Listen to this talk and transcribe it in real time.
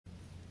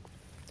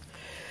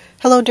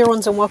Hello, dear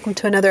ones, and welcome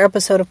to another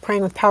episode of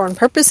Praying with Power and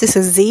Purpose. This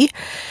is Z.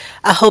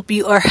 I hope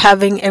you are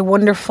having a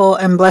wonderful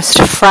and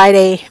blessed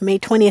Friday, May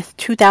 20th,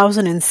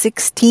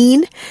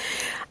 2016.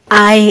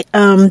 I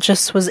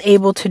just was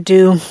able to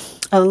do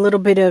a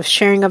little bit of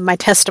sharing of my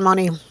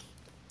testimony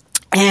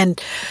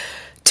and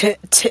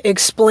to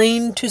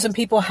explain to some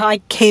people how I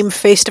came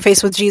face to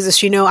face with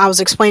Jesus. You know, I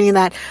was explaining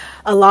that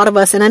a lot of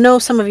us, and I know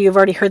some of you have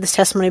already heard this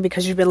testimony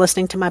because you've been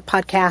listening to my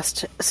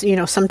podcast,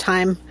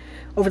 sometime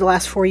over the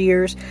last 4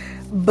 years.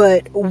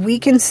 But we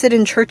can sit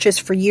in churches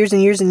for years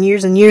and years and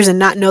years and years and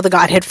not know the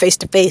Godhead face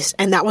to face.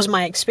 And that was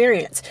my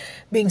experience,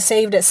 being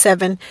saved at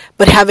 7,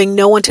 but having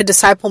no one to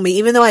disciple me,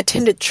 even though I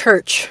attended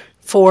church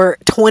for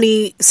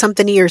 20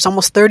 something years,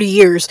 almost 30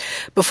 years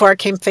before I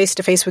came face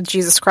to face with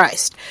Jesus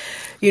Christ,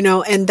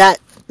 and that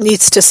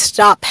needs to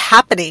stop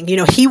happening.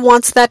 He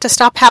wants that to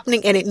stop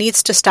happening, and it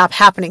needs to stop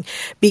happening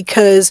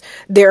because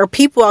there are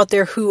people out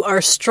there who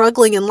are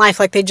struggling in life,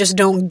 like they just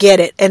don't get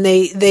it. And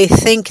they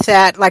think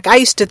that, like I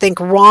used to think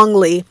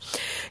wrongly,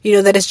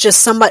 that it's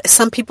just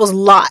some people's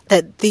lot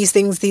that these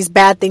things, these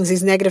bad things,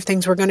 these negative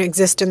things were going to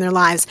exist in their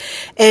lives.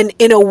 And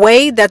in a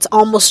way, that's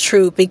almost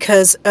true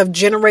because of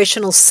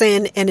generational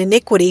sin and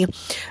iniquity.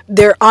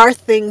 There are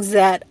things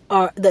that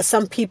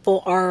some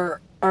people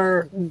are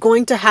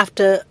going to have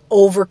to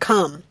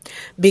overcome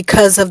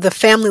because of the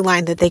family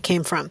line that they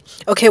came from.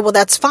 Okay, well,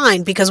 that's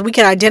fine because we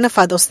can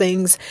identify those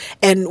things,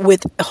 and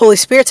with Holy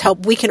Spirit's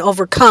help, we can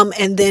overcome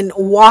and then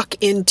walk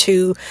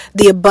into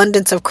the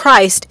abundance of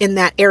Christ in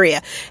that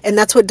area. And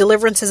that's what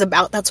deliverance is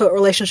about. That's what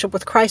relationship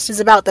with Christ is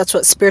about. That's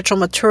what spiritual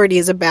maturity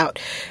is about.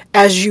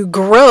 As you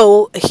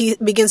grow, he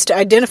begins to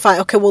identify,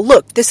 okay, well,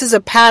 look, this is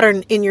a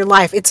pattern in your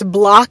life. It's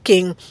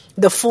blocking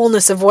the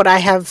fullness of what I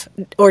have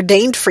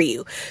ordained for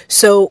you.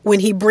 So when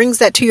he brings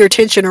that to your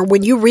attention, or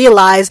when you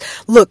realize,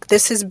 look,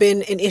 this has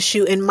been an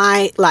issue in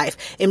my life,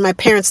 in my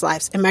parents'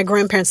 lives, in my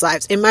grandparents'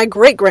 lives, in my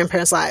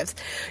great-grandparents' lives,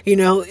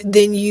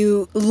 then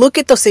you look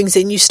at those things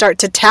and you start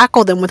to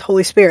tackle them with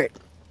Holy Spirit.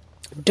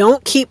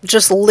 Don't keep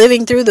just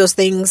living through those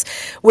things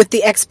with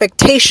the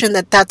expectation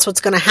that that's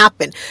what's going to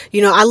happen.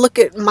 I look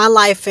at my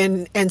life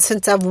and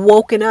since I've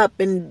woken up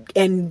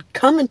and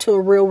come into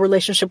a real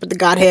relationship with the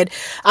Godhead,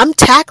 I'm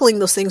tackling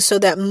those things so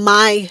that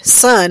my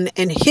son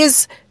and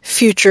his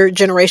future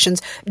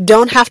generations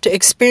don't have to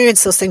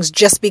experience those things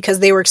just because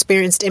they were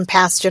experienced in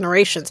past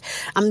generations.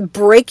 I'm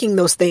breaking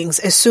those things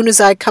as soon as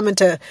I come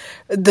into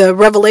the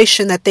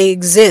revelation that they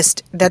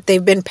exist, that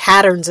they've been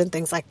patterns and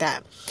things like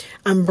that.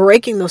 I'm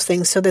breaking those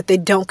things so that they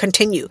don't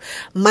continue.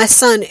 My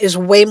son is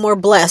way more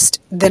blessed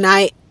than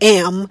I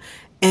am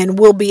and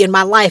will be in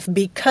my life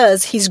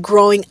because he's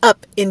growing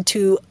up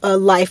into a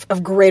life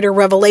of greater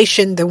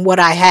revelation than what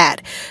I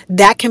had.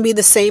 That can be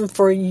the same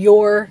for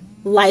your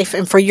life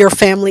and for your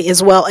family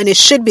as well, and it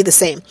should be the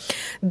same.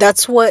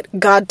 That's what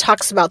God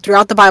talks about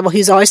throughout the Bible.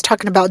 He's always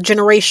talking about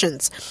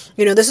generations.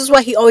 This is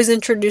why he always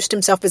introduced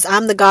himself as,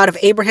 I'm the God of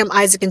Abraham,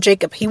 Isaac, and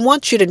Jacob. He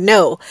wants you to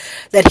know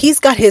that he's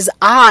got his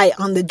eye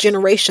on the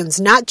generations,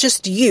 not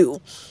just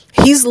you.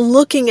 He's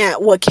looking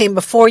at what came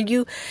before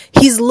you.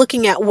 He's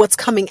looking at what's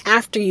coming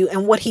after you.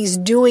 And what he's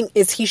doing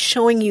is he's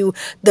showing you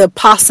the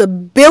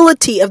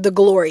possibility of the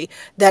glory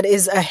that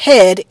is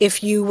ahead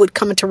if you would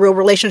come into real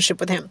relationship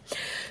with him.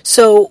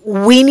 So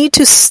we need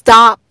to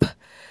stop.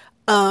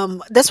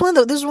 This is one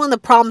of the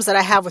problems that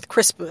I have with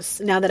Christmas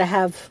now that I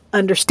have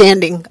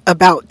understanding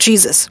about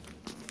Jesus.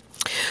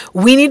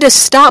 We need to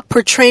stop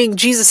portraying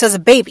Jesus as a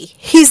baby.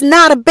 He's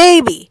not a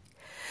baby.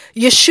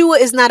 Yeshua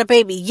is not a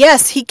baby.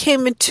 Yes, he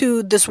came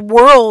into this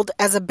world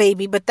as a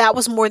baby, but that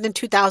was more than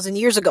 2,000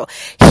 years ago.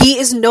 He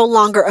is no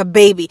longer a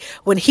baby.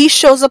 When he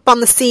shows up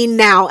on the scene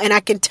now, and I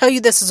can tell you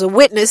this as a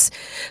witness,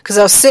 because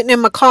I was sitting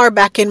in my car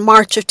back in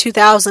March of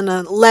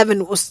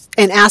 2011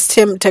 and asked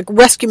him to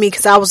rescue me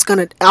because I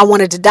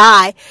wanted to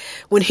die.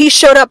 When he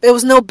showed up, it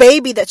was no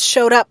baby that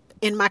showed up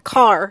in my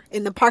car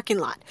in the parking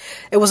lot.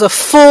 It was a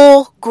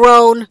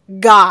full-grown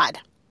God.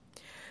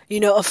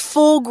 A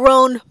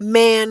full-grown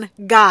man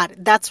God.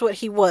 That's what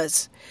he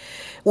was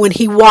when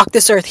he walked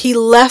this earth. He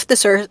left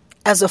this earth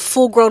as a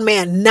full-grown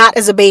man, not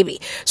as a baby.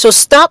 So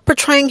stop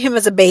portraying him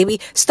as a baby.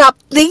 Stop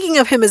thinking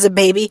of him as a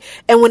baby.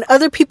 And when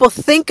other people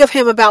think of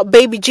him about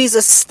baby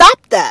Jesus,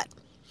 stop that.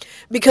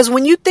 Because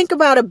when you think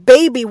about a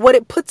baby, what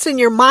it puts in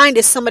your mind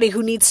is somebody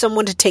who needs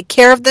someone to take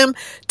care of them,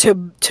 to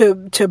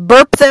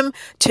burp them,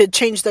 to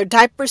change their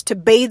diapers, to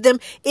bathe them.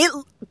 It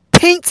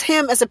paints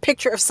him as a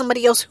picture of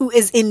somebody else who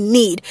is in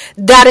need.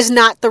 That is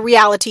not the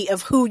reality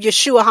of who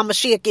Yeshua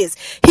HaMashiach is.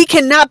 He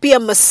cannot be a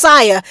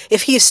Messiah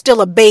if he is still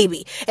a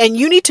baby. And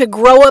you need to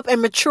grow up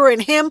and mature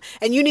in him,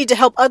 and you need to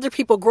help other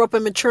people grow up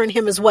and mature in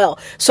him as well.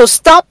 So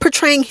stop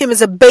portraying him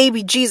as a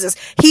baby Jesus.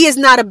 He is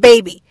not a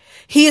baby.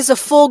 He is a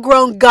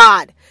full-grown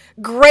God,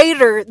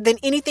 greater than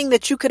anything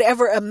that you could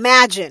ever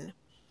imagine.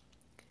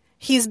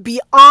 He's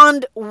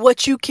beyond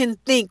what you can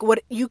think, what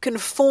you can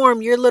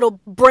form your little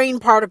brain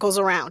particles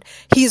around.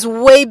 He's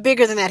way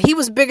bigger than that. He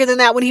was bigger than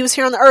that when he was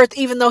here on the earth,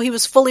 even though he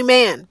was fully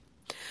man.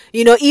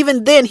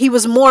 Even then he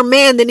was more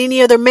man than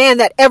any other man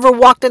that ever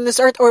walked on this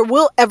earth or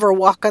will ever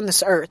walk on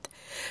this earth.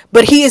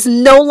 But he is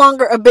no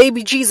longer a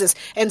baby Jesus.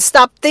 And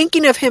stop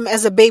thinking of him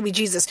as a baby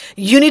Jesus.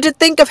 You need to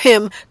think of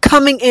him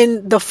coming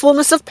in the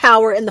fullness of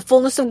power and the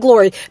fullness of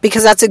glory,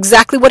 because that's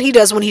exactly what he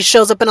does when he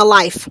shows up in a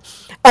life.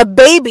 A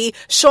baby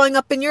showing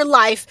up in your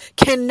life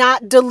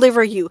cannot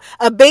deliver you.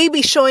 A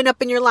baby showing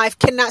up in your life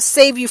cannot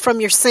save you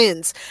from your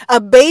sins. A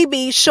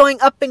baby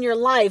showing up in your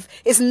life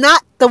is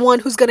not the one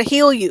who's going to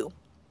heal you.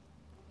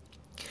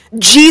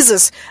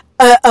 Jesus,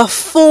 a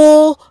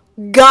full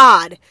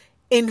God,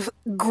 in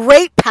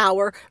great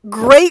power,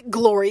 great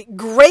glory,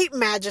 great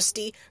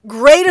majesty,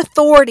 great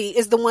authority,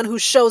 is the one who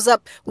shows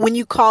up when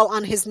you call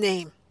on his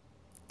name.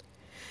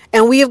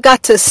 And we have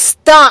got to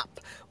stop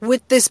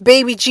with this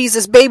baby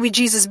Jesus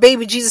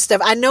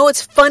stuff. I know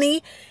it's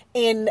funny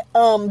in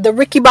the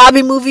Ricky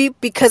Bobby movie,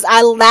 because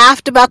I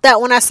laughed about that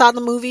when I saw the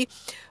movie,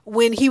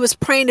 when he was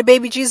praying to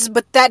baby Jesus,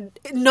 but that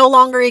no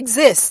longer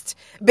exists.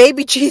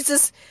 Baby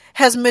Jesus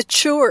has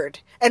matured.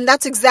 And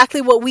that's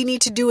exactly what we need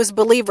to do as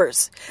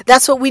believers.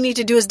 That's what we need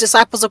to do as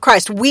disciples of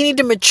Christ. We need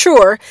to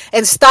mature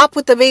and stop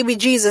with the baby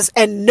Jesus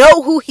and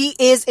know who he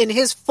is in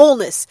his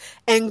fullness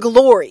and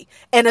glory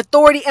and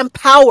authority and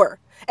power.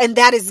 And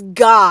that is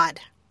God.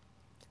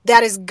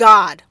 That is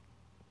God.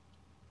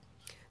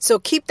 So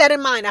keep that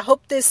in mind. I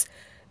hope this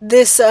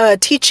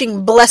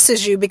teaching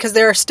blesses you, because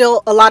there are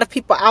still a lot of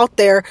people out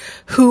there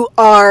who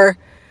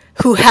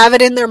have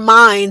it in their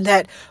mind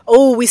that,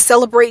 oh, we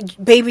celebrate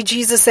baby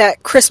Jesus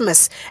at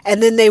Christmas,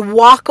 and then they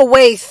walk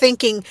away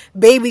thinking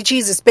baby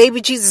Jesus, baby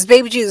Jesus,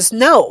 baby Jesus.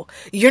 No,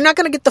 you're not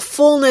going to get the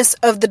fullness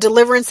of the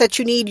deliverance that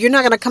you need. You're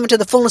not going to come into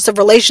the fullness of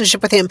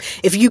relationship with him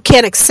if you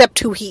can't accept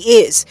who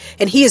he is.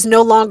 And he is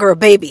no longer a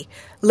baby.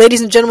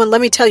 Ladies and gentlemen,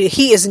 let me tell you,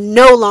 he is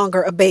no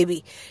longer a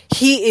baby.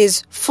 He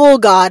is full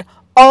God,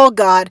 all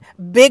God,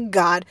 big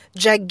God,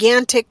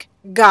 gigantic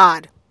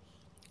God.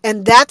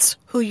 And that's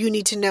who you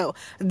need to know.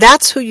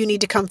 That's who you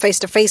need to come face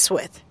to face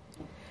with.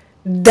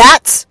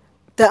 That's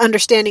the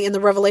understanding and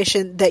the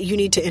revelation that you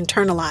need to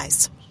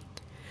internalize.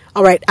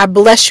 All right. I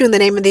bless you in the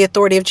name and the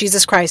authority of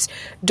Jesus Christ.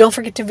 Don't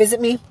forget to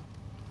visit me.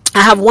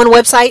 I have one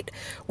website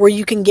where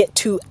you can get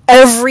to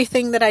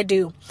everything that I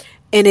do,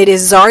 and it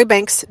is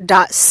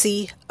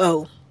zaribanks.co.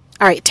 All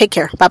right. Take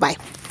care. Bye-bye.